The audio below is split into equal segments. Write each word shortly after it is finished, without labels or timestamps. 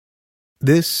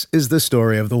This is the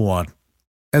story of the one.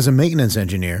 As a maintenance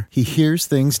engineer, he hears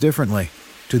things differently.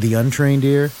 To the untrained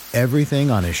ear,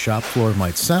 everything on his shop floor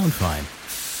might sound fine,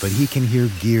 but he can hear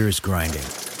gears grinding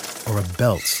or a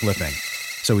belt slipping.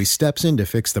 So he steps in to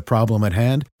fix the problem at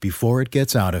hand before it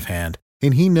gets out of hand.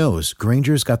 And he knows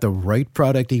Grainger's got the right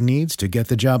product he needs to get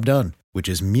the job done, which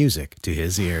is music to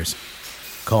his ears.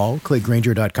 Call, click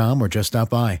Grainger.com, or just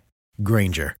stop by.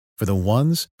 Grainger, for the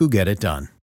ones who get it done.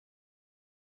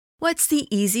 What's the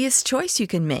easiest choice you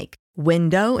can make?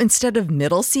 Window instead of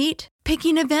middle seat?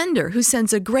 Picking a vendor who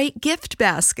sends a great gift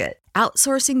basket?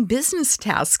 Outsourcing business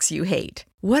tasks you hate?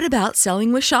 What about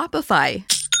selling with Shopify?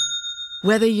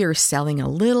 Whether you're selling a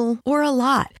little or a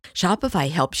lot,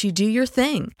 Shopify helps you do your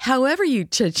thing, however you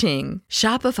cha-ching.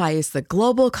 Shopify is the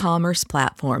global commerce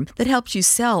platform that helps you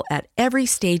sell at every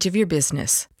stage of your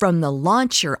business. From the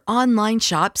launch your online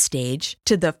shop stage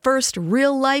to the first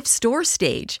real-life store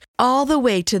stage, all the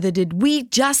way to the did we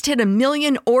just hit a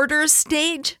million orders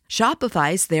stage.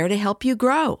 Shopify's there to help you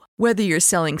grow. Whether you're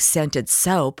selling scented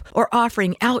soap or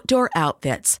offering outdoor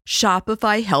outfits,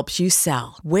 Shopify helps you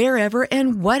sell. Wherever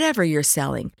and whatever you're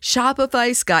selling,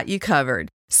 Shopify's got you covered.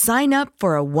 Sign up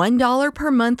for a $1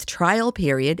 per month trial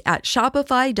period at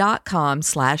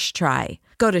shopify.com/try.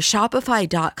 Go to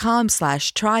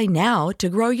shopify.com/try now to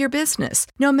grow your business,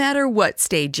 no matter what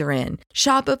stage you're in.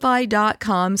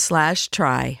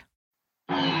 Shopify.com/try.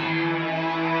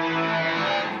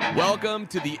 Welcome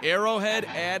to the Arrowhead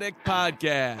Addict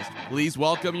Podcast. Please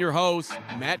welcome your hosts,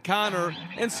 Matt Connor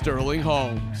and Sterling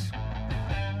Holmes.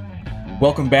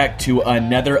 Welcome back to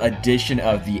another edition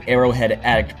of the Arrowhead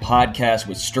Addict Podcast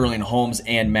with Sterling Holmes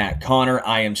and Matt Connor.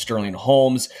 I am Sterling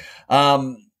Holmes.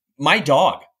 My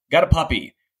dog got a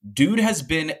puppy. Dude has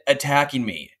been attacking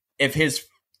me.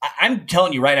 I'm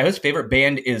telling you right now, his favorite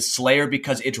band is Slayer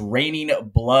because it's raining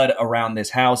blood around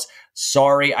this house.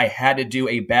 Sorry, I had to do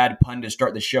a bad pun to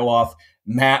start the show off.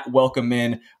 Matt, welcome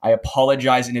in. I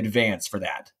apologize in advance for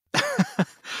that.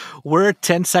 We're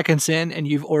 10 seconds in and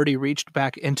you've already reached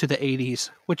back into the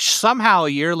 80s, which somehow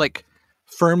you're like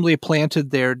firmly planted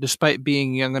there despite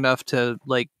being young enough to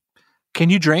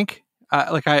can you drink?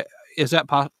 Is that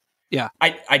possible? Yeah.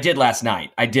 I did last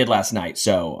night.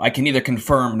 So I can neither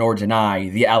confirm nor deny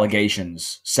the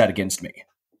allegations set against me.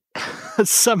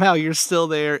 Somehow you're still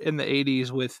there in the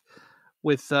 80s with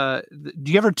do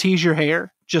you ever tease your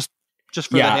hair just for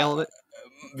the hell of it?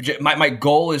 My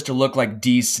goal is to look like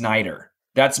Dee Snider.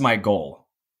 That's my goal.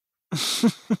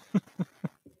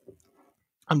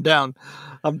 I'm down.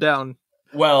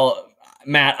 Well,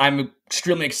 Matt, I'm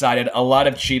extremely excited. A lot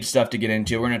of Chiefs stuff to get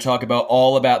into. We're going to talk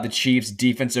all about the Chiefs'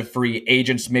 defensive free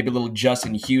agents, maybe a little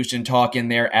Justin Houston talk in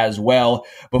there as well.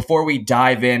 Before we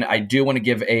dive in, I do want to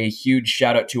give a huge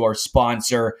shout out to our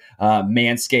sponsor,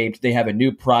 Manscaped. They have a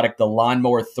new product, the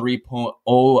Lawnmower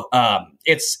 3.0.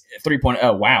 It's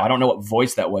 3.0. Wow, I don't know what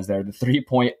voice that was there. The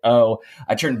 3.0.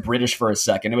 I turned British for a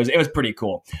second. It was pretty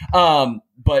cool.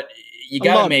 But you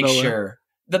got to make sure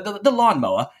the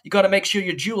lawnmower. You got to make sure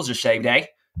your jewels are shaved, eh?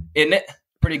 Isn't it?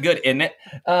 Pretty good, isn't it?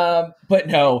 But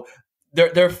no,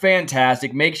 they're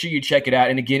fantastic. Make sure you check it out.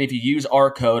 And again, if you use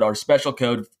our special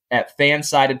code at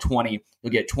Fansided20,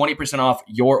 you'll get 20% off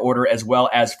your order as well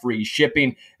as free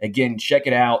shipping. Again, check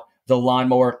it out. The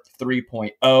Lawnmower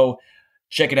 3.0.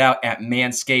 Check it out at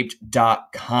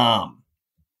manscaped.com.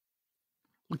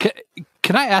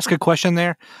 Can I ask a question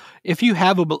there? If you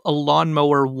have a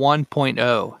Lawnmower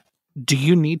 1.0, do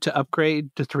you need to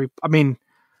upgrade to 3? I mean,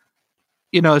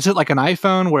 is it like an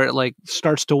iPhone where it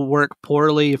starts to work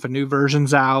poorly if a new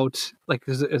version's out?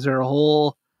 Is there a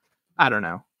whole? I don't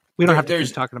know. We don't have to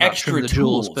keep talking about extra the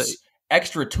jewels, but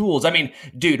extra tools. I mean,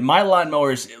 dude, my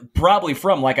lawnmower is probably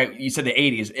from you said the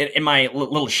 80s. In my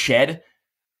little shed,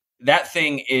 that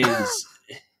thing is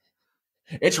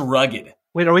it's rugged.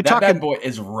 Wait, are we talking? That bad boy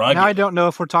is rugged. Now I don't know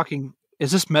if we're talking.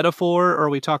 Is this metaphor or are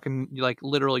we talking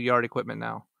literal yard equipment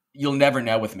now? You'll never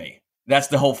know with me. That's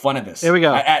the whole fun of this. There we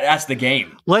go. That's the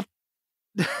game. Let's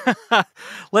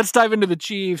dive into the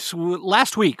Chiefs.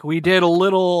 Last week, we did a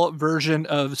little version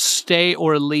of Stay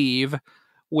or Leave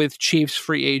with Chiefs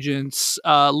free agents,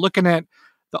 looking at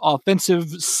the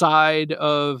offensive side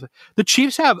of the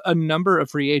Chiefs have a number of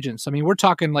free agents. I mean, we're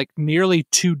talking nearly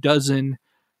 24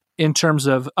 in terms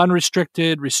of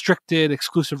unrestricted, restricted,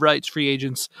 exclusive rights free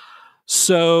agents.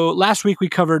 So last week, we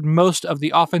covered most of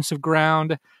the offensive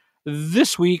ground.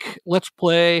 This week, let's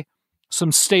play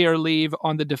some Stay or Leave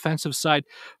on the defensive side.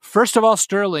 First of all,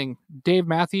 Sterling, Dave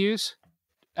Matthews.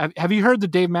 Have you heard the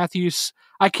Dave Matthews?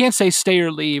 I can't say Stay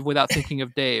or Leave without thinking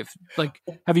of Dave.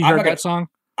 Have you heard that song?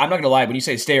 I'm not going to lie. When you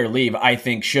say stay or leave, I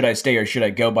think should I stay or should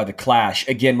I go by The Clash.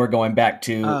 Again, we're going back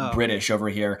to British over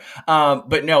here.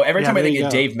 But no, every time I think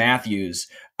of Dave Matthews,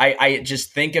 I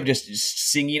just think of just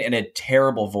singing in a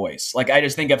terrible voice. Like I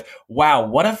just think of, wow,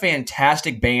 what a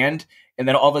fantastic band. And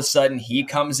then all of a sudden he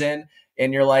comes in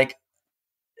and you're like,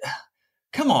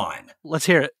 come on. Let's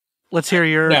hear it. Let's hear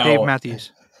your Dave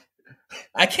Matthews.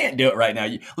 I can't do it right now.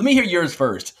 Let me hear yours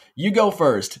first. You go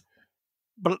first.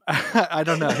 But I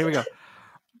don't know. Here we go.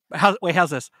 How's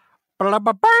this? Is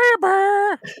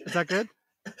that good?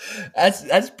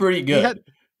 That's pretty good.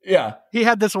 He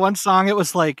had this one song. It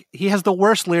was like, he has the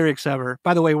worst lyrics ever.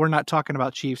 By the way, we're not talking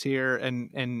about Chiefs here,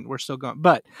 and we're still going.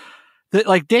 But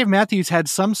like Dave Matthews had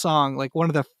some song, like one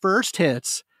of the first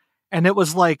hits, and it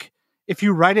was like, if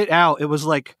you write it out, it was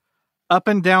like, up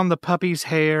and down the puppy's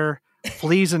hair,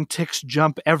 fleas and ticks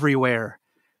jump everywhere.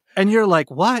 And you're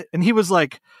like, what? And he was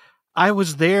like, I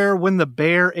was there when the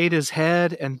bear ate his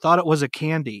head and thought it was a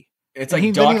candy. It's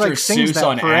like Dr. Seuss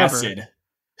on acid.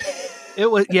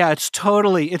 It's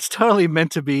totally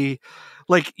meant to be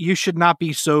like, you should not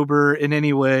be sober in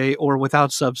any way or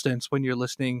without substance when you're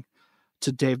listening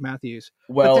to Dave Matthews.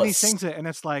 Well, but then he sings it and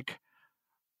it's like,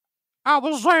 I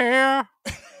was there,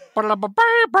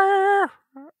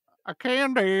 a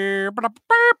candy.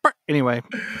 Anyway,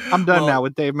 I'm done now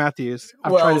with Dave Matthews.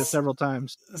 I've tried it several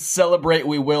times. Celebrate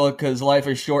we will, because life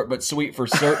is short but sweet for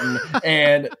certain.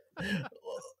 And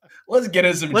let's get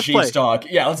into some Chiefs talk.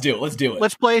 Yeah, let's do it.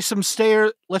 Let's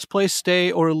play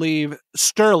stay or leave.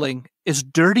 Sterling, is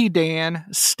Dirty Dan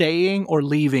staying or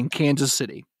leaving Kansas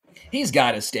City? He's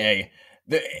got to stay.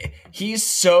 He's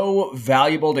so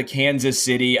valuable to Kansas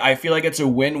City. I feel like it's a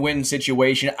win-win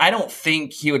situation. I don't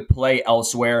think he would play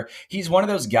elsewhere. He's one of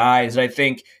those guys that I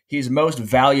think he's most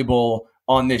valuable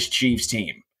on this Chiefs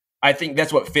team. I think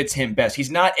that's what fits him best.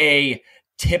 He's not a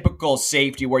typical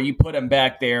safety where you put him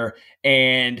back there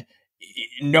and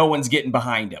no one's getting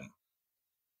behind him.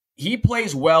 He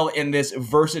plays well in this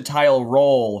versatile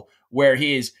role where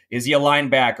is he a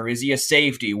linebacker? Is he a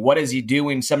safety? What is he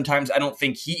doing? Sometimes I don't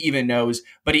think he even knows,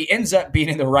 but he ends up being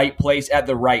in the right place at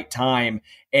the right time.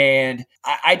 And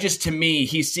I just, to me,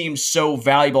 he seems so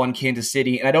valuable in Kansas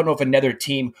City. And I don't know if another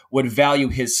team would value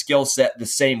his skill set the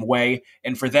same way.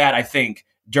 And for that, I think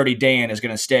Dirty Dan is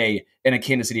going to stay in a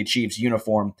Kansas City Chiefs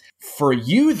uniform. For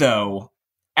you, though,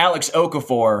 Alex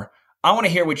Okafor, I want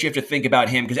to hear what you have to think about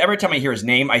him, because every time I hear his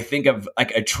name, I think of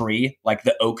like a tree, like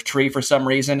the oak tree for some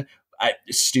reason.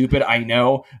 Stupid, I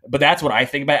know, but that's what I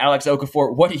think about Alex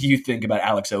Okafor. What do you think about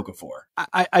Alex Okafor?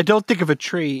 I don't think of a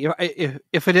tree.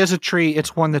 If it is a tree,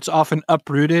 it's one that's often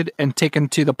uprooted and taken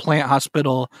to the plant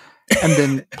hospital and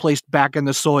then placed back in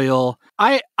the soil.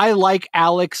 I like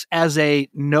Alex as a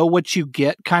know what you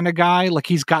get kind of guy. Like,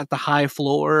 he's got the high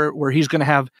floor where he's going to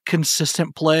have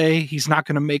consistent play. He's not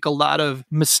going to make a lot of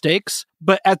mistakes.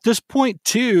 But at this point,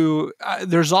 too,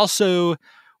 there's also,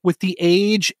 with the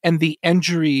age and the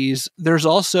injuries, there's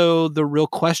also the real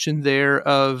question there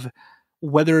of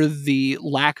whether the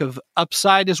lack of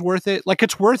upside is worth it. Like,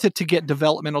 it's worth it to get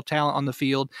developmental talent on the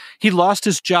field. He lost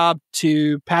his job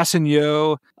to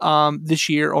Passanio this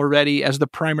year already as the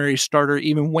primary starter,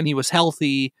 even when he was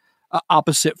healthy,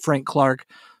 opposite Frank Clark.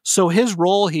 So his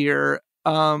role here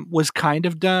was kind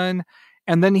of done.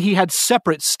 And then he had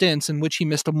separate stints in which he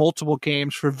missed multiple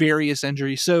games for various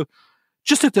injuries. So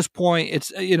just at this point,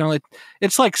 it's,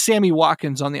 it's like Sammy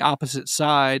Watkins on the opposite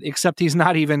side, except he's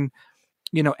not even,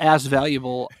 as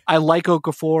valuable. I like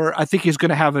Okafor. I think he's going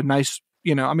to have a nice,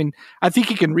 I think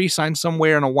he can re-sign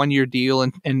somewhere on a 1-year deal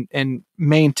and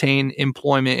maintain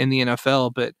employment in the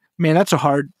NFL. But man, that's a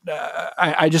hard,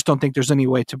 I just don't think there's any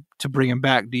way to bring him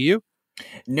back. Do you?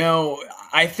 No,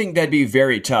 I think that'd be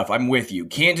very tough. I'm with you.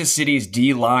 Kansas City's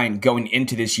D-line going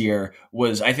into this year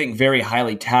was, I think, very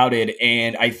highly touted,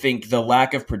 and I think the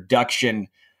lack of production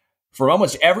for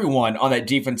almost everyone on that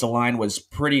defensive line was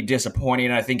pretty disappointing,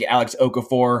 and I think Alex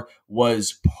Okafor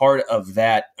was part of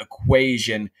that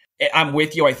equation. I'm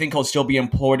with you. I think he'll still be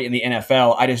employed in the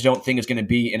NFL. I just don't think it's going to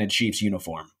be in a Chiefs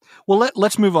uniform. Well,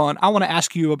 let's move on. I want to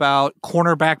ask you about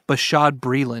cornerback Bashaud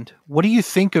Breeland. What do you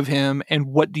think of him, and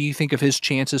what do you think of his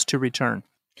chances to return?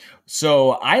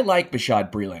 So I like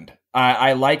Bashaud Breeland.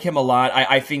 I like him a lot.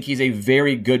 I think he's a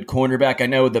very good cornerback. I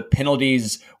know the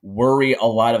penalties worry a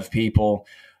lot of people.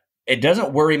 It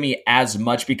doesn't worry me as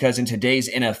much because in today's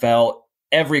NFL,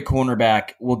 every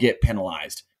cornerback will get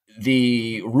penalized.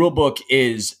 The rule book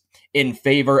is in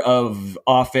favor of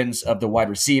offense, of the wide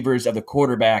receivers, of the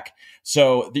quarterback.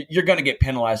 So you're going to get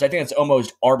penalized. I think it's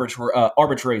almost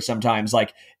arbitrary sometimes.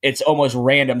 Like, it's almost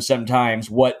random sometimes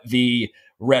what the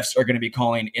refs are going to be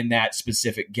calling in that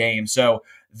specific game. So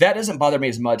that doesn't bother me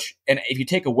as much. And if you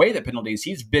take away the penalties,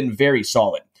 he's been very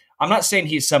solid. I'm not saying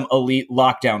he's some elite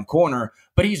lockdown corner,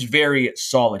 but he's very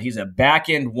solid. He's a back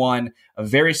end one, a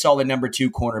very solid number 2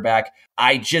 cornerback.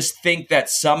 I just think that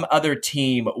some other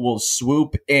team will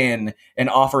swoop in and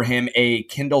offer him a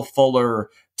Kendall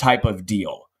Fuller type of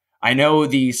deal. I know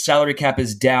the salary cap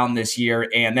is down this year,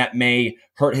 and that may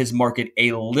hurt his market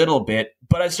a little bit,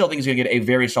 but I still think he's going to get a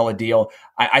very solid deal.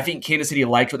 I think Kansas City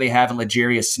likes what they have in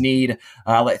L'Jarius Sneed.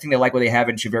 I think they like what they have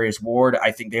in Charvarius Ward.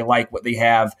 I think they like what they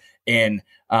have in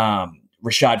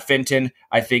Rashad Fenton.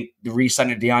 I think the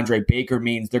re-signing of DeAndre Baker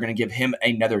means they're going to give him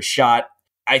another shot.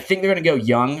 I think they're going to go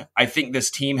young. I think this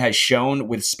team has shown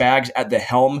with Spags at the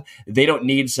helm, they don't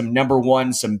need some number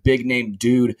one, some big name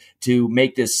dude to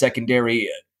make this secondary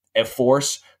a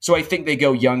force. So I think they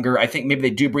go younger. I think maybe they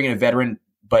do bring in a veteran,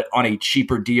 but on a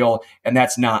cheaper deal, and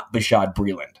that's not Bashaud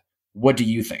Breeland. What do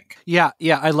you think? Yeah,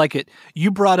 I like it.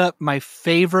 You brought up my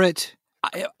favorite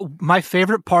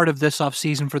part of this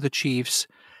offseason for the Chiefs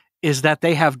is that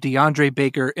they have DeAndre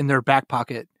Baker in their back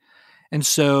pocket. And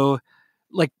so,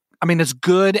 as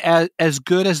good as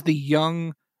the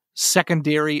young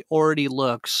secondary already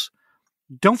looks,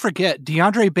 don't forget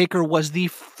DeAndre Baker was the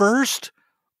first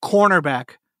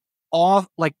cornerback off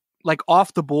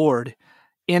the board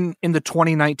in the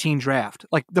 2019 draft,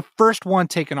 like the first one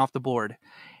taken off the board,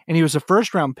 and he was a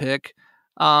first round pick.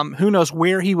 Who knows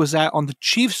where he was at on the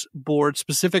Chiefs board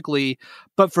specifically,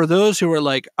 but for those who are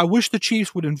like, I wish the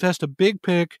Chiefs would invest a big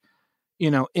pick,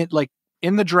 in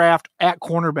the draft at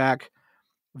cornerback,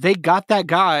 they got that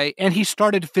guy, and he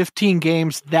started 15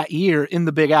 games that year in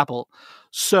the Big Apple.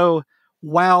 So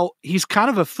while he's kind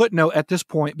of a footnote at this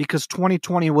point because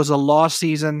 2020 was a lost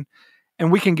season,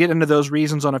 and we can get into those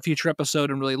reasons on a future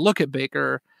episode and really look at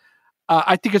Baker,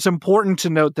 I think it's important to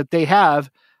note that they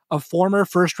have a former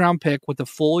first-round pick with a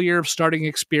full year of starting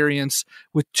experience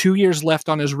with 2 years left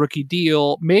on his rookie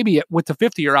deal, maybe with the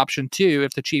 5th-year option too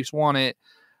if the Chiefs want it,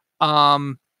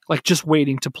 just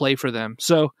waiting to play for them.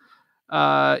 So,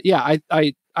 I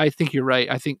think you're right.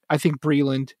 I think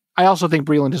Breeland. I also think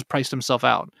Breeland has priced himself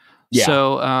out. Yeah.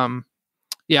 So,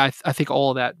 I think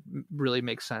all of that really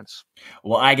makes sense.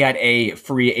 Well, I got a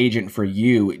free agent for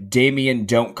you. Damian,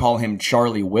 don't call him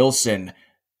Charlie Wilson.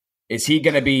 Is he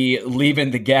going to be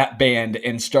leaving the Gap Band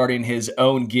and starting his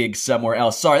own gig somewhere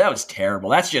else? Sorry, that was terrible.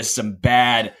 That's just some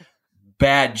bad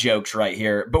jokes right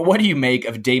here. But what do you make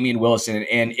of Damian Wilson,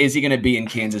 and is he going to be in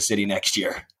Kansas City next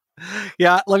year?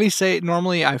 Yeah, let me say,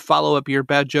 normally I follow up your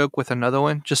bad joke with another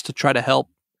one just to try to help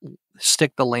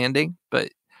stick the landing, but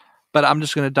I'm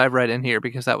just going to dive right in here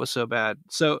because that was so bad.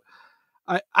 So,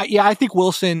 I think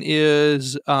Wilson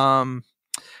is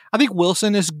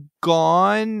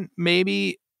gone,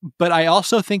 maybe, but I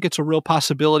also think it's a real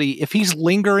possibility if he's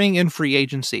lingering in free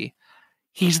agency.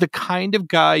 He's the kind of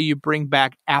guy you bring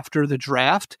back after the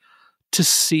draft to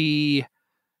see,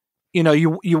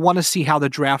 you want to see how the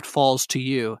draft falls to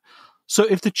you. So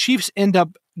if the Chiefs end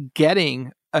up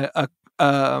getting a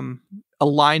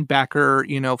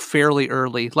linebacker, fairly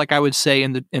early, like I would say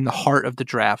in the heart of the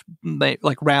draft,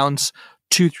 like rounds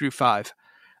 2 through 5,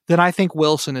 then I think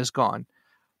Wilson is gone.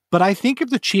 But I think if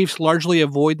the Chiefs largely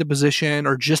avoid the position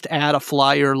or just add a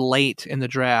flyer late in the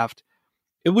draft,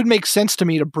 it would make sense to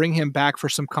me to bring him back for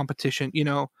some competition.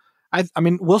 I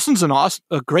mean, Wilson's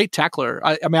a great tackler.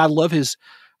 I love his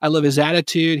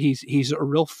attitude. He's a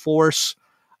real force,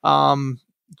 in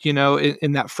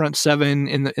that front seven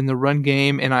in the run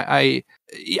game. And I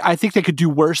think they could do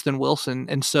worse than Wilson.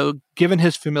 And so given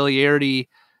his familiarity,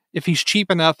 if he's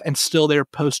cheap enough and still there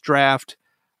post draft,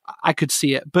 I could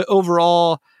see it. But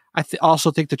overall, I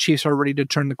also think the Chiefs are ready to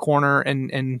turn the corner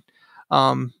and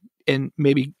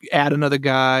maybe add another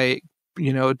guy,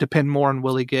 depend more on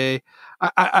Willie Gay.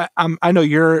 I know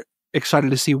you're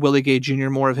excited to see Willie Gay Jr.,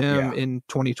 more of him in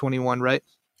 2021, right?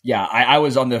 Yeah, I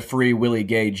was on the free Willie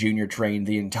Gay Jr. train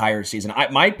the entire season.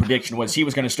 My prediction was he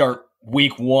was going to start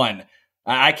week 1.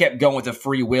 I kept going with the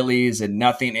free Willies and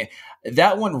nothing.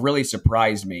 That one really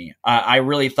surprised me. I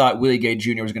really thought Willie Gay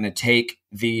Jr. was going to take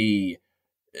the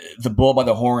bull by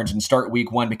the horns and start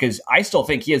week 1 because I still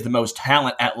think he has the most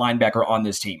talent at linebacker on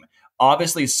this team.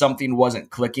 Obviously, something wasn't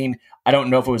clicking. I don't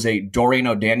know if it was a Dorian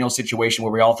O'Daniel situation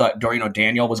where we all thought Dorian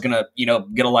O'Daniel was going to,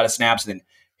 get a lot of snaps, and then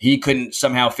he couldn't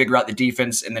somehow figure out the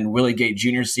defense, and then Willie Gay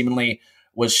Jr. seemingly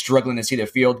was struggling to see the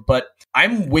field. But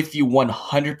I'm with you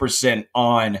 100%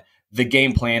 on the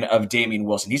game plan of Damian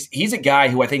Wilson. He's a guy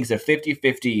who I think is a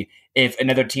 50-50 if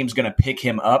another team's going to pick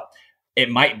him up.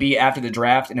 It might be after the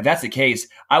draft, and if that's the case,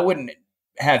 I wouldn't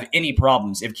have any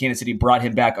problems if Kansas City brought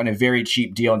him back on a very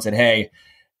cheap deal and said, hey,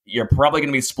 you're probably going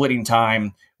to be splitting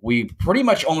time we pretty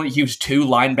much only use 2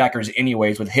 linebackers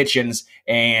anyways, with Hitchens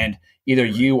and either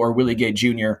you or Willie Gay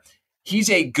Jr. He's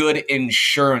a good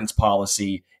insurance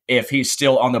policy if he's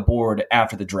still on the board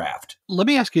after the draft. Let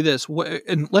me ask you this,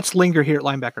 and let's linger here at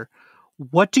linebacker.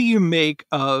 What do you make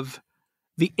of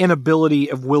the inability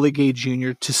of Willie Gay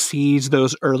Jr. to seize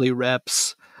those early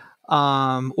reps,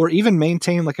 or even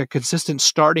maintain like a consistent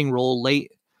starting role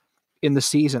late in the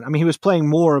season? I mean, he was playing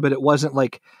more, but it wasn't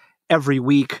like every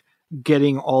week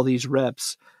getting all these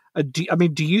reps. Do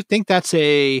you think that's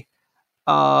is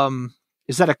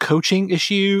that a coaching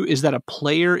issue? Is that a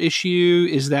player issue?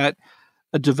 Is that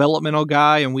a developmental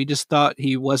guy and we just thought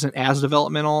he wasn't as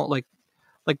developmental? Like,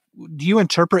 do you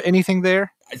interpret anything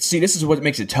there? See, this is what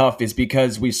makes it tough, is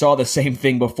because we saw the same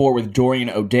thing before with Dorian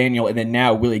O'Daniel and then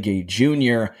now Willie Gay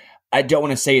Jr. I don't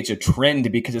want to say it's a trend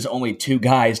because it's only 2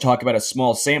 guys, talk about a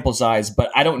small sample size,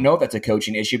 but I don't know if that's a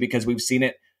coaching issue because we've seen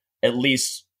it at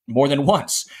least more than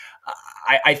once.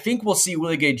 I think we'll see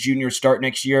Willie Gay Jr. start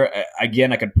next year.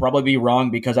 Again, I could probably be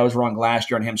wrong because I was wrong last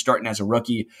year on him starting as a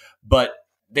rookie, but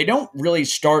they don't really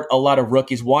start a lot of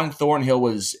rookies. Juan Thornhill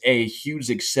was a huge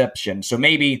exception. So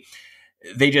maybe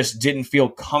they just didn't feel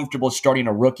comfortable starting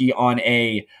a rookie on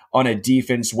a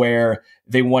defense where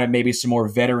they wanted maybe some more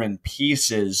veteran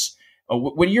pieces.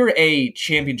 When you're a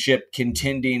championship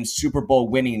contending Super Bowl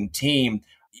winning team,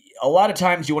 a lot of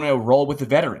times you want to roll with the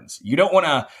veterans. You don't want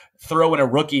to throw in a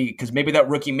rookie because maybe that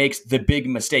rookie makes the big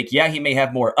mistake. Yeah, he may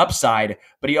have more upside,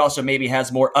 but he also maybe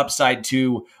has more upside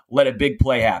to let a big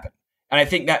play happen. And I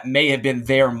think that may have been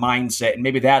their mindset, and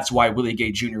maybe that's why Willie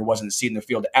Gay Jr. wasn't seen in the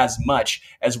field as much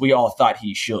as we all thought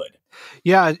he should.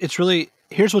 Yeah, it's really,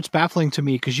 here's what's baffling to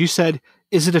me, because you said,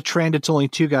 is it a trend? It's only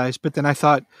 2 guys. But then I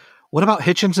thought, what about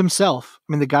Hitchens himself?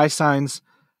 I mean, the guy signs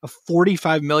a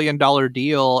 $45 million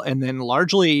deal and then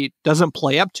largely doesn't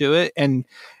play up to it. And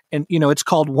it's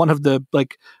called one of the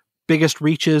like biggest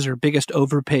reaches or biggest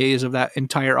overpays of that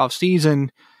entire offseason.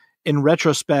 In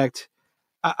retrospect,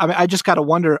 I just got to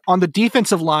wonder, on the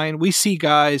defensive line, we see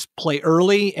guys play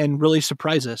early and really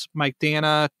surprise us. Mike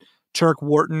Dana, Turk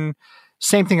Wharton,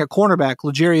 same thing at cornerback.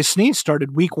 L'Jarius Sneed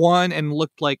started week 1 and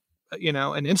looked like,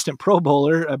 an instant Pro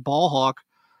Bowler, a ball hawk.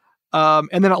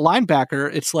 And then at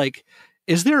linebacker, it's like,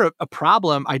 is there a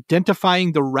problem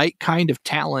identifying the right kind of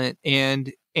talent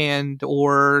and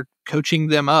or coaching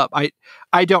them up?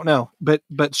 I don't know, but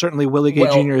certainly Willie Gay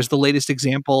Jr. is the latest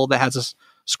example that has us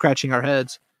scratching our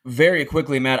heads. Very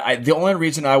quickly, Matt, the only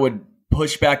reason I would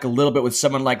push back a little bit with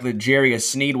someone like L'Jarius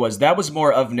Sneed was that was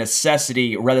more of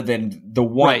necessity rather than the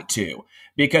want to.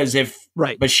 Because if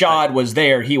Bashad was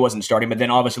there, he wasn't starting, but then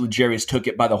obviously L'Jarius took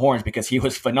it by the horns because he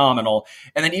was phenomenal.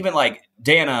 And then even like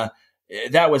Dana,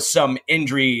 that was some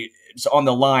injury on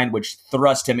the line which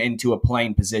thrust him into a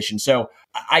playing position. So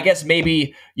I guess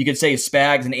maybe you could say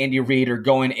Spags and Andy Reid are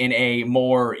going in a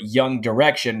more young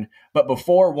direction. But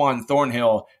before Juan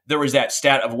Thornhill, there was that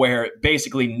stat of where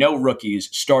basically no rookies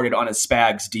started on a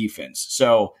Spags defense.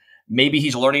 So maybe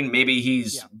he's learning, maybe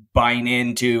he's buying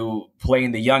into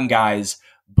playing the young guys,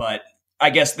 but I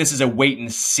guess this is a wait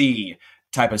and see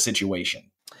type of situation.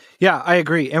 Yeah, I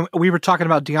agree. And we were talking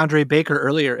about DeAndre Baker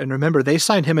earlier, and remember, they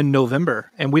signed him in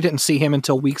November, and we didn't see him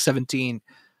until week 17.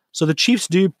 So the Chiefs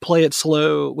do play it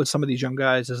slow with some of these young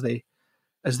guys as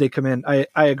they come in. I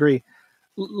agree.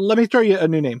 Let me throw you a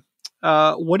new name.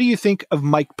 What do you think of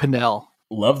Mike Pennel?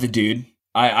 Love the dude.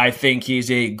 I think he's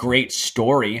a great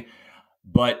story,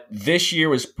 but this year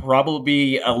was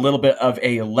probably a little bit of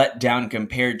a letdown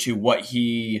compared to what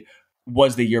he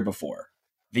was the year before.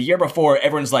 The year before,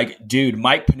 everyone's like, dude,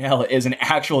 Mike Pennel is an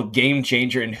actual game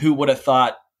changer, and who would have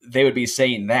thought they would be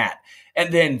saying that?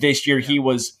 And then this year, he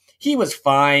was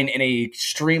fine in an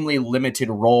extremely limited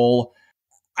role.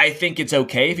 I think it's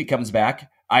okay if he comes back.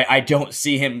 I don't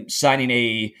see him signing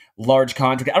a large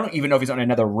contract. I don't even know if he's on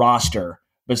another roster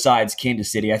besides Kansas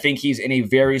City. I think he's in a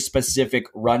very specific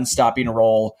run-stopping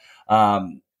role.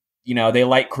 They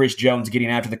like Chris Jones getting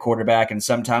after the quarterback, and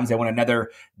sometimes they want another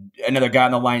guy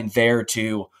on the line there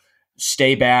to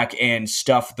stay back and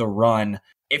stuff the run.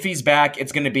 If he's back,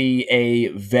 it's going to be a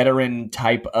veteran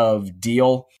type of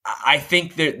deal. I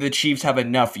think that the Chiefs have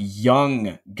enough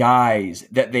young guys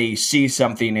that they see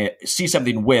something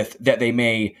with that they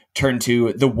may turn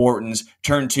to the Whartons,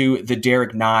 turn to the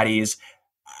Derek Notties.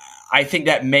 I think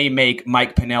that may make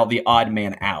Mike Pennel the odd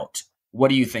man out. What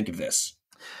do you think of this?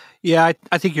 Yeah,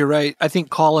 I think you're right. I think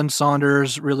Colin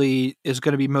Saunders really is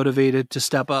going to be motivated to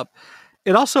step up.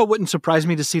 It also wouldn't surprise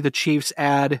me to see the Chiefs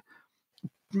add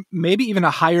maybe even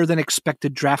a higher than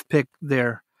expected draft pick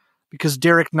there, because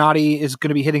Derek Nottie is going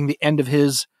to be hitting the end of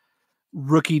his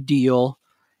rookie deal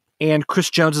and Chris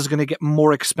Jones is going to get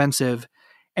more expensive.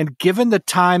 And given the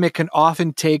time it can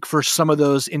often take for some of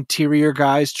those interior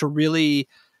guys to really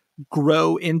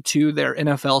grow into their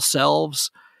NFL selves,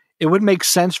 it would make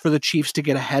sense for the Chiefs to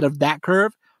get ahead of that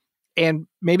curve and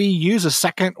maybe use a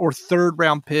second or third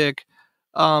round pick.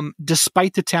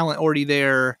 Despite the talent already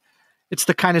there, it's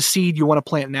the kind of seed you want to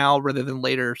plant now rather than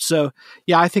later. So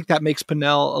yeah, I think that makes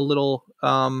Pennel a little,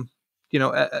 an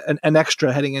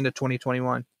extra heading into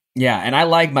 2021. Yeah, and I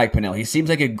like Mike Pennel. He seems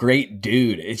like a great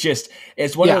dude.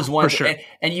 It's one of those ones, for sure.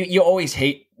 and you always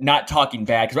hate not talking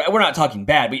bad, because we're not talking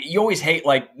bad, but you always hate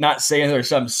like not saying there's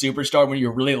some superstar when you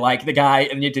really like the guy,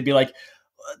 and you have to be like,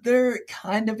 they're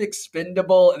kind of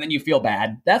expendable, and then you feel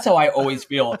bad. That's how I always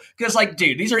feel, because like,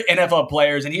 dude, these are NFL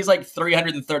players, and he's like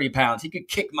 330 pounds. He could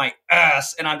kick my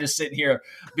ass, and I'm just sitting here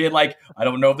being like, I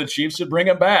don't know if the Chiefs should bring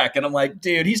him back, and I'm like,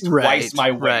 dude, he's twice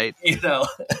my weight,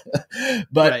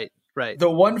 But Right. The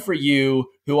one for you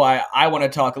who I want to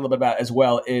talk a little bit about as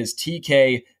well is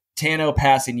TK Tanoh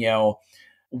Kpassagnon.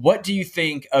 What do you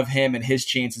think of him and his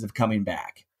chances of coming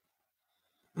back?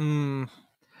 I'll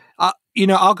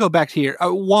go back here.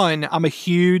 One, I'm a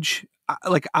huge,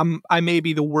 I may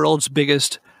be the world's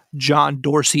biggest John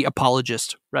Dorsey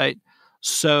apologist, right?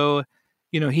 So,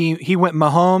 he went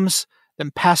Mahomes,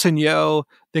 then Kpassagnon,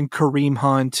 then Kareem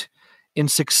Hunt in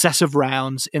successive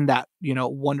rounds in that,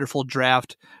 wonderful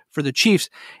draft for the Chiefs.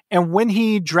 And when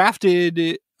he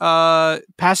drafted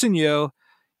Kpassagnon,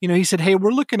 he said, hey,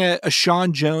 we're looking at a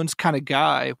Sean Jones kind of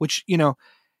guy, which,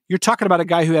 you're talking about a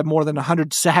guy who had more than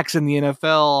 100 sacks in the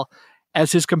NFL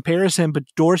as his comparison, but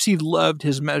Dorsey loved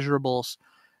his measurables.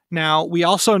 Now, we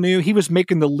also knew he was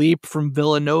making the leap from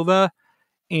Villanova,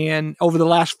 and over the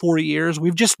last 4 years,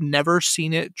 we've just never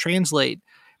seen it translate.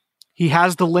 He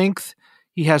has the length,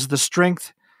 he has the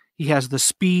strength, he has the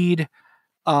speed,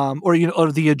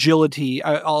 or the agility,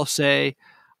 I'll say.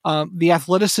 The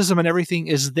athleticism and everything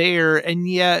is there, and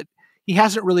yet he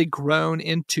hasn't really grown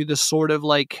into the sort of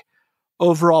like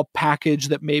overall package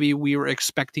that maybe we were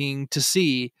expecting to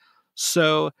see.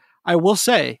 So I will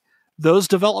say those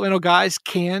developmental guys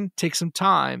can take some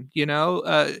time.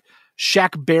 Shaq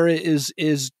Barrett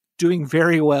is doing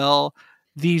very well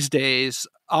these days.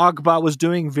 Agba was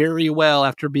doing very well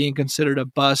after being considered a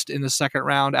bust in the second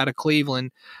round out of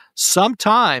Cleveland.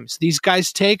 Sometimes these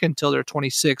guys take until they're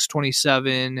 26,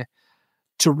 27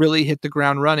 to really hit the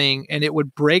ground running, and it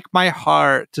would break my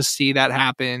heart to see that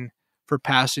happen for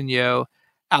Kpassagnon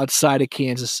outside of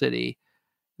Kansas City.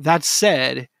 That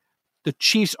said, the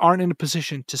Chiefs aren't in a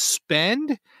position to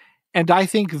spend, and I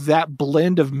think that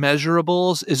blend of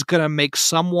measurables is going to make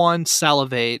someone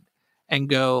salivate and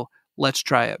go, let's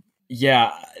try it.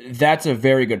 Yeah, that's a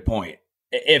very good point.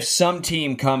 If some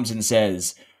team comes and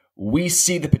says, we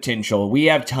see the potential, we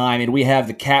have time, and we have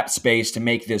the cap space to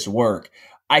make this work,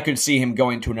 I could see him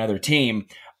going to another team.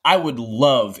 I would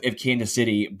love if Kansas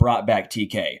City brought back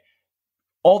TK.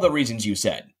 All the reasons you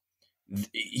said.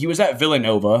 He was at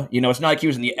Villanova. It's not like he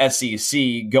was in the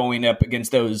SEC going up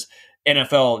against those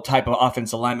NFL type of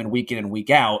offensive linemen week in and week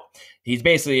out. He's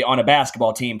basically on a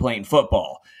basketball team playing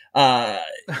football.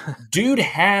 Dude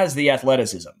has the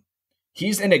athleticism.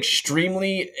 He's an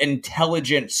extremely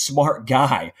intelligent, smart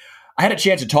guy. I had a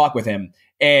chance to talk with him,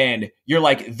 and you're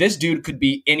like, this dude could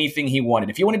be anything he wanted.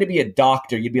 If he wanted to be a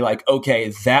doctor, you'd be like,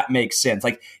 okay, that makes sense.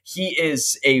 Like, he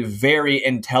is a very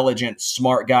intelligent,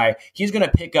 smart guy. He's going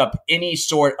to pick up any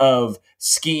sort of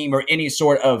scheme or any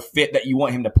sort of fit that you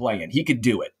want him to play in. He could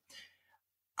do it.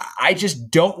 I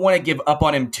just don't want to give up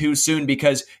on him too soon,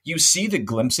 because you see the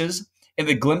glimpses, and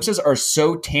the glimpses are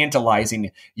so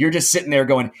tantalizing. You're just sitting there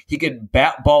going, he could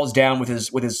bat balls down with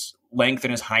his length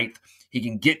and his height. He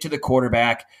can get to the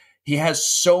quarterback. He has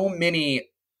so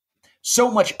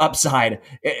much upside.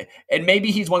 And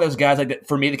maybe he's one of those guys, like that.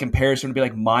 For me, the comparison would be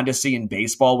like Mondesi in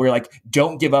baseball, where like,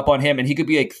 don't give up on him. And he could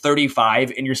be like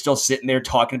 35 and you're still sitting there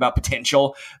talking about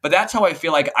potential. But that's how I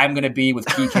feel like I'm going to be with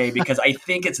PK, because I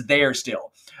think it's there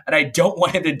still. And I don't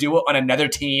want him to do it on another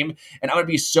team. And I'm going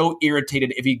to be so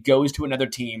irritated if he goes to another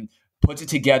team, puts it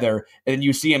together, and then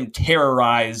you see him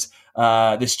terrorize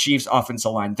this Chiefs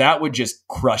offensive line. That would just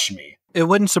crush me. It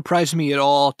wouldn't surprise me at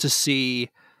all to see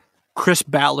Chris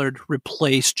Ballard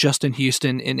replace Justin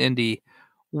Houston in Indy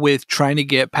with trying to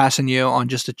get Kpassagnon on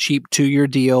just a cheap 2-year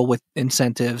deal with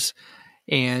incentives,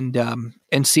 and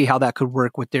see how that could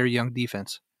work with their young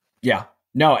defense. Yeah.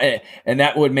 No, and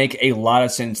that would make a lot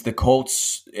of sense. The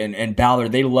Colts and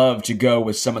Ballard, they love to go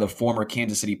with some of the former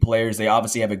Kansas City players. They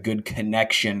obviously have a good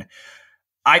connection.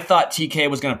 I thought TK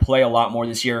was going to play a lot more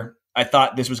this year. I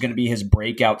thought this was going to be his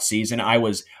breakout season. I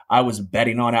was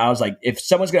betting on it. I was like, if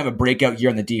someone's going to have a breakout year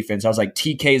on the defense, I was like,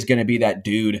 TK is going to be that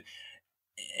dude.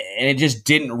 And it just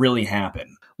didn't really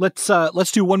happen.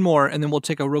 Let's do one more, and then we'll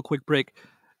take a real quick break.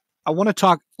 I want to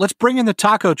talk. Let's bring in the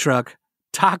taco truck,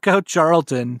 Taco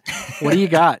Charlton. What do you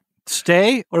got?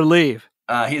 Stay or leave?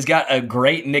 He's got a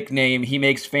great nickname. He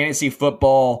makes fantasy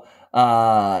football.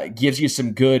 Gives you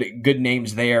some good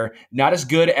names there. Not as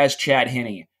good as Chad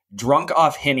Henne. Drunk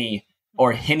off Henny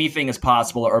or Hennything is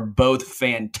Possible are both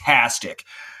fantastic.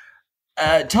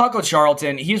 Taco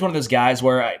Charlton, he's one of those guys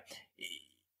where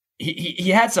he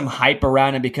had some hype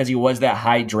around him because he was that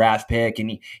high draft pick,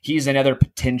 and he's another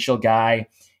potential guy.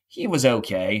 He was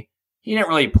okay. He didn't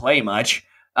really play much.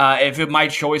 If my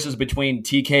choice is between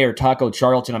TK or Taco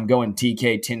Charlton, I'm going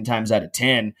TK 10 times out of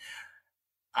 10.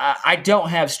 I don't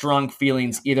have strong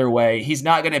feelings either way. He's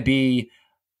not going to be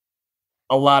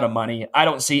a lot of money. I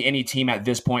don't see any team at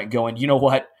this point going, you know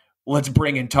what? Let's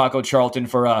bring in Taco Charlton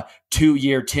for a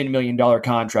 2-year, $10 million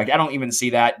contract. I don't even see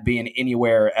that being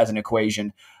anywhere as an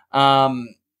equation.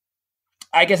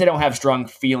 I guess I don't have strong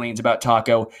feelings about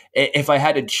Taco. If I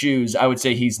had to choose, I would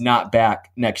say he's not back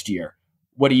next year.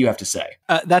 What do you have to say?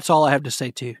 That's all I have to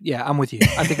say too. Yeah, I'm with you.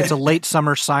 I think it's a late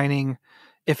summer signing.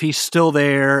 If he's still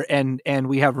there and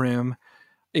we have room,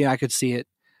 yeah, I could see it.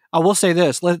 I will say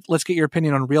this. Let's get your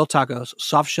opinion on real tacos.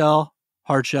 Soft shell,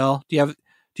 hard shell. Do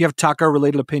you have taco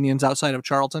related opinions outside of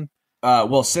Charlton?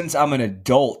 Well, since I'm an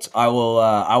adult, I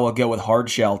will go with hard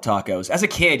shell tacos. As a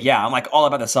kid, yeah, I'm like all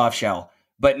about the soft shell.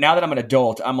 But now that I'm an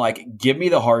adult, I'm like, give me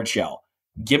the hard shell.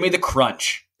 Give me the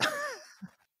crunch.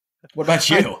 What about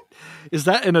you? Is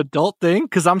that an adult thing?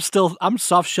 Because I'm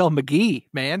soft shell McGee,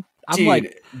 man. I'm Dude,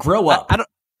 like, grow up.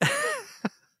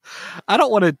 I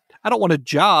don't want a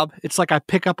job. It's like I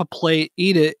pick up a plate,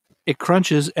 eat it, it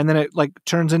crunches, and then it like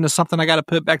turns into something I got to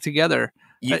put back together.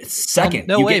 You get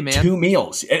 2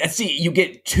 meals. See, you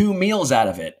get 2 meals out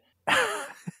of it.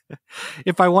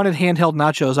 If I wanted handheld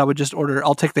nachos, I would just order.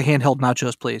 I'll take the handheld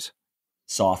nachos, please.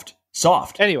 Soft.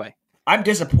 Anyway, I'm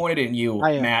disappointed in you,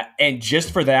 Matt. And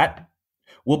just for that,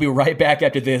 we'll be right back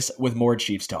after this with more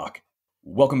Chiefs talk.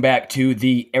 Welcome back to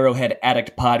the Arrowhead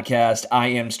Addict podcast. I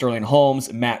am Sterling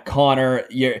Holmes, Matt Connor.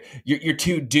 You're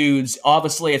two dudes.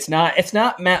 Obviously, it's not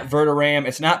Matt Verderam.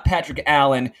 It's not Patrick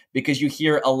Allen, because you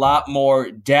hear a lot more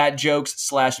dad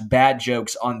jokes / bad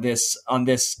jokes on this,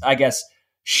 I guess,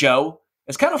 show.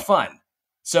 It's kind of fun.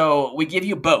 So we give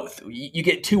you both. You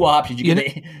get 2 options. You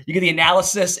get the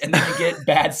analysis, and then you get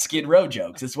bad Skid Row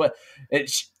jokes.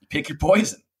 Pick your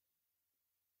poison.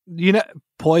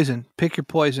 Poison. Pick your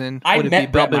poison. I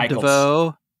met Brett Michaels.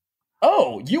 DeVoe?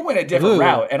 Oh, you went a different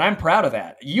route, and I'm proud of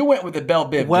that. You went with the Bell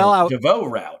Biv DeVoe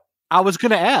route. I was going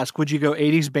to ask, would you go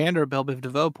 80s band or Bell Biv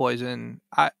DeVoe poison?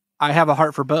 I have a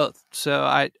heart for both, so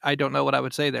I don't know what I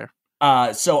would say there.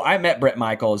 So I met Brett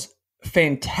Michaels.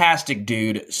 Fantastic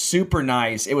dude. Super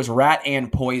nice. It was Rat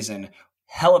and Poison.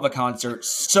 Hell of a concert.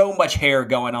 So much hair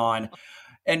going on.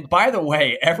 And by the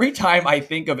way, every time I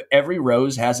think of Every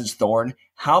Rose Has Its Thorn,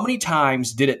 how many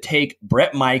times did it take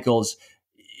Brett Michaels,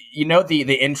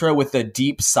 the intro with the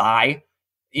deep sigh?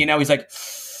 He's like,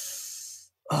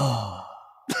 oh.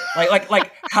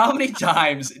 like how many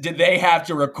times did they have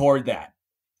to record that?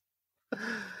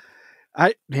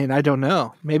 I don't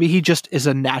know. Maybe he just is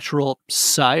a natural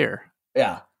sire.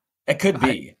 Yeah, it could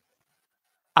be.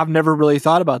 I've never really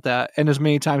thought about that. And as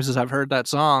many times as I've heard that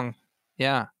song,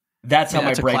 yeah. That's how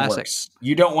my brain works.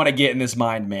 You don't want to get in this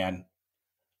mind, man.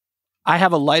 I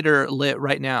have a lighter lit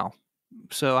right now,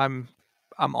 so I'm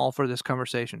all for this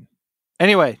conversation.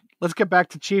 Anyway, let's get back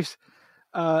to Chiefs.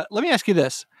 Let me ask you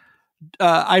this.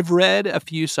 I've read a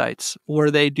few sites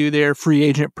where they do their free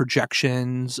agent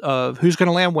projections of who's going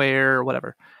to land where or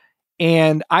whatever.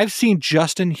 And I've seen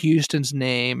Justin Houston's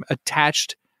name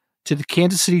attached to the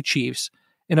Kansas City Chiefs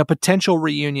in a potential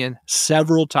reunion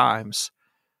several times.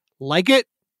 Like it?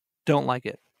 Don't like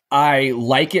it. I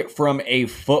like it from a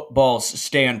football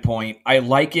standpoint. I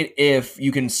like it if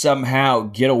you can somehow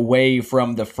get away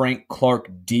from the Frank Clark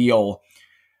deal.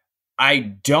 I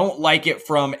don't like it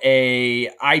from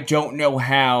I don't know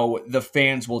how the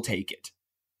fans will take it.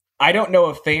 I don't know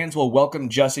if fans will welcome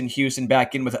Justin Houston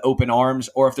back in with open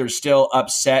arms, or if they're still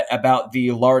upset about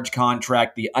the large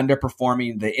contract, the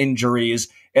underperforming, the injuries,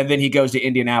 and then he goes to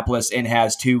Indianapolis and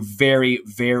has 2 very,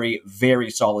 very, very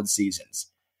solid seasons.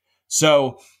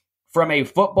 So from a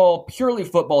purely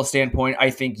football standpoint,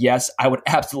 I think, yes, I would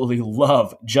absolutely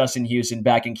love Justin Houston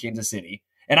back in Kansas City.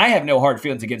 And I have no hard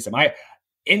feelings against him.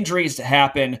 Injuries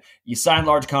happen. You sign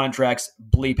large contracts,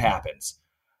 bleep happens.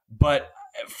 But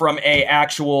from a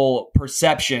actual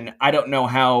perception, I don't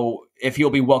know if he'll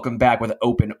be welcomed back with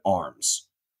open arms.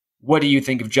 What do you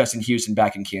think of Justin Houston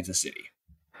back in Kansas City?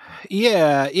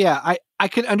 Yeah. I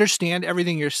could understand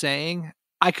everything you're saying.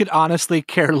 I could honestly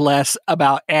care less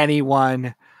about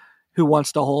anyone who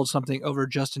wants to hold something over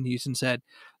Justin Houston's head.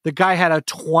 The guy had a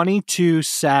 22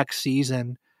 sack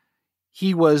season.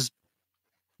 He was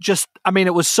just, I mean,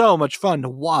 it was so much fun to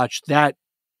watch that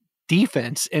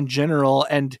defense in general.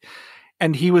 And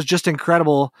he was just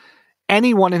incredible.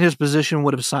 Anyone in his position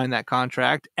would have signed that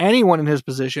contract. Anyone in his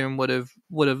position would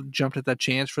have jumped at that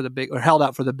chance for the big, or held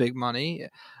out for the big money.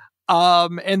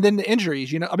 And then the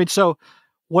injuries, I mean, so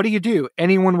what do?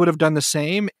 Anyone would have done the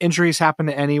same. Injuries happen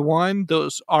to anyone.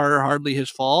 Those are hardly his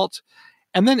fault.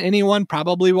 And then anyone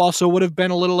probably also would have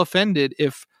been a little offended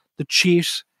if the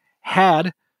Chiefs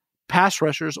had pass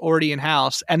rushers already in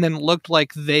house and then looked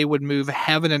like they would move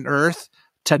heaven and earth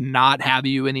to not have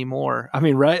you anymore. I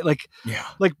mean, right? Like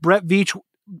Brett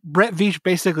Veach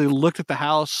basically looked at the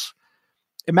house.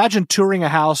 Imagine touring a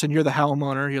house and you're the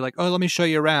homeowner. You're like, oh, let me show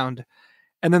you around.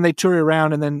 And then they tour you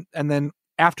around, and then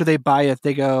after they buy it,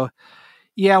 they go,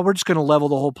 yeah, we're just going to level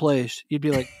the whole place. You'd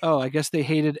be like, oh, I guess they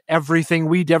hated everything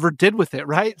we ever did with it,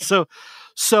 right? So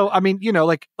I mean,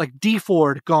 like Dee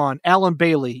Ford gone, Alan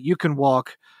Bailey, you can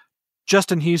walk.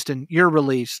 Justin Houston, you're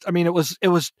released. I mean, it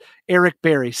was Eric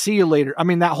Berry. See you later. I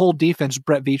mean, that whole defense,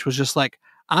 Brett Veach was just like,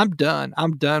 I'm done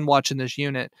watching this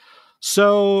unit.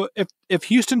 So if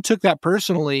Houston took that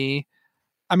personally,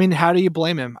 I mean, how do you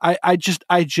blame him? I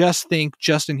just think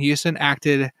Justin Houston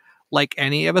acted like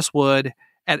any of us would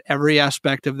at every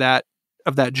aspect of that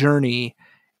journey.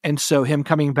 And so him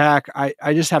coming back,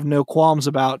 I just have no qualms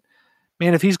about,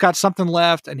 man, if he's got something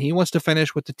left and he wants to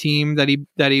finish with the team that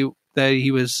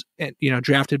he was,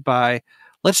 drafted by,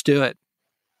 let's do it.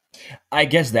 I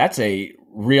guess that's a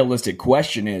realistic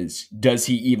question is, does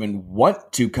he even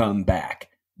want to come back?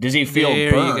 Does he feel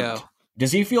burned?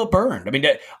 Does he feel burned? I mean,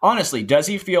 honestly, does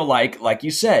he feel like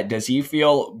you said, does he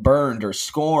feel burned or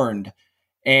scorned?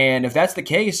 And if that's the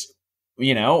case,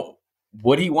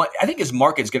 would he want, I think his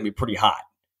market's going to be pretty hot.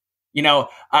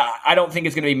 I don't think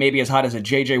it's going to be maybe as hot as a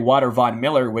JJ Watt or Von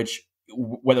Miller, which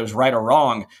whether it's right or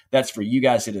wrong, that's for you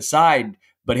guys to decide.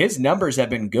 But his numbers have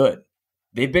been good.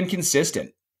 They've been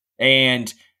consistent.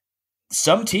 And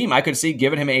some team I could see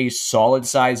giving him a solid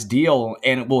size deal.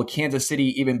 And will Kansas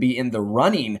City even be in the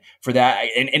running for that?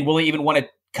 And will he even want to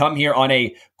come here on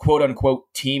a quote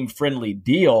unquote team friendly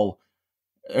deal?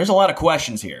 There's a lot of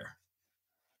questions here.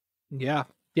 Yeah.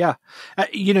 Yeah.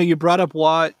 You brought up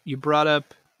Watt. You brought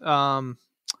up,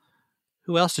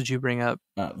 who else did you bring up?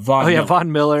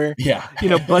 Von Miller. Yeah.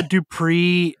 Bud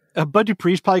Dupree. Bud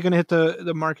Dupree's probably going to hit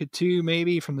the market too,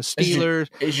 maybe from the Steelers.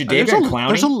 Is Jadeveon Clowney?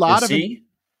 There's a lot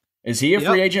Is he a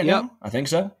free agent now? I think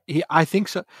so. I think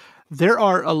so. There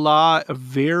are a lot of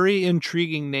very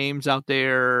intriguing names out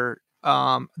there.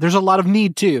 There's a lot of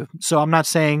need too. So I'm not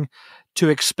saying to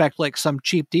expect like some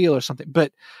cheap deal or something,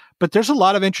 but there's a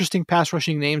lot of interesting pass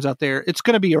rushing names out there. It's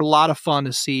going to be a lot of fun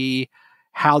to see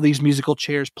how these musical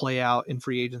chairs play out in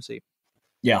free agency.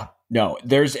 Yeah, no,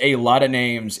 there's a lot of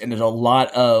names and there's a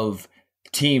lot of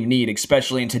team need,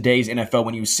 especially in today's NFL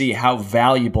when you see how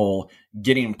valuable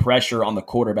getting pressure on the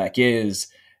quarterback is.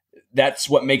 That's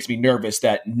what makes me nervous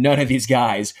that none of these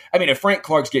guys, I mean, if Frank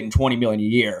Clark's getting $20 million a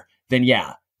year, then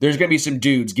yeah, there's going to be some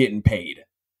dudes getting paid.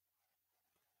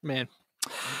 Man.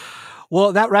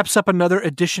 Well, that wraps up another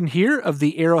edition here of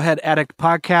the Arrowhead Addict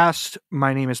podcast.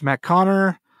 My name is Matt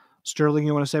Connor. Sterling,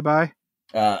 you want to say bye?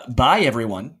 Bye,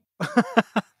 everyone.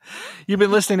 You've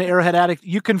been listening to Arrowhead Addict.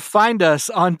 You can find us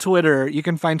on Twitter. You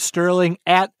can find Sterling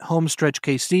at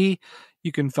HomestretchKC.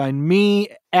 You can find me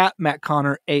at Matt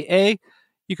Connor AA.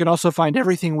 You can also find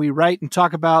everything we write and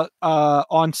talk about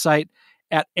on site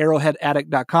at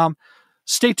arrowheadaddict.com.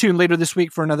 Stay tuned later this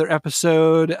week for another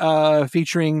episode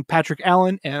featuring Patrick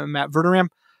Allen and Matt Verderam.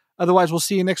 Otherwise, we'll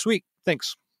see you next week.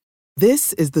 Thanks.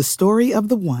 This is the story of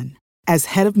the one. As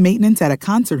head of maintenance at a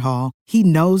concert hall, he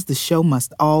knows the show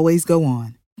must always go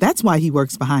on. That's why he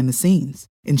works behind the scenes,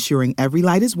 ensuring every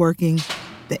light is working,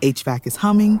 the HVAC is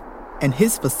humming, and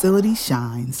his facility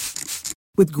shines.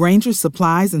 With Grainger's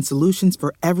supplies and solutions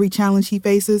for every challenge he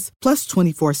faces, plus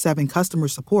 24/7 customer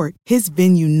support, his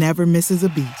venue never misses a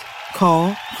beat.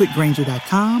 Call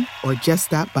quickgrainger.com or just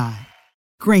stop by.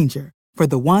 Grainger, for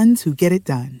the ones who get it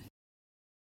done.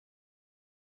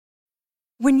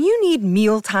 When you need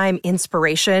mealtime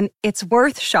inspiration, it's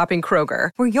worth shopping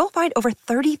Kroger, where you'll find over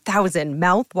 30,000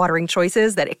 mouth-watering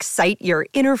choices that excite your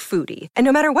inner foodie. And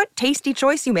no matter what tasty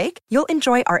choice you make, you'll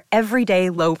enjoy our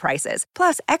everyday low prices,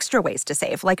 plus extra ways to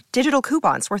save, like digital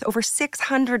coupons worth over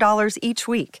 $600 each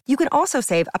week. You can also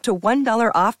save up to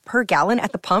 $1 off per gallon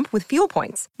at the pump with fuel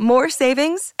points. More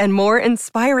savings and more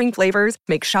inspiring flavors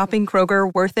make shopping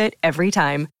Kroger worth it every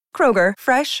time. Kroger,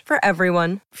 fresh for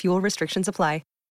everyone. Fuel restrictions apply.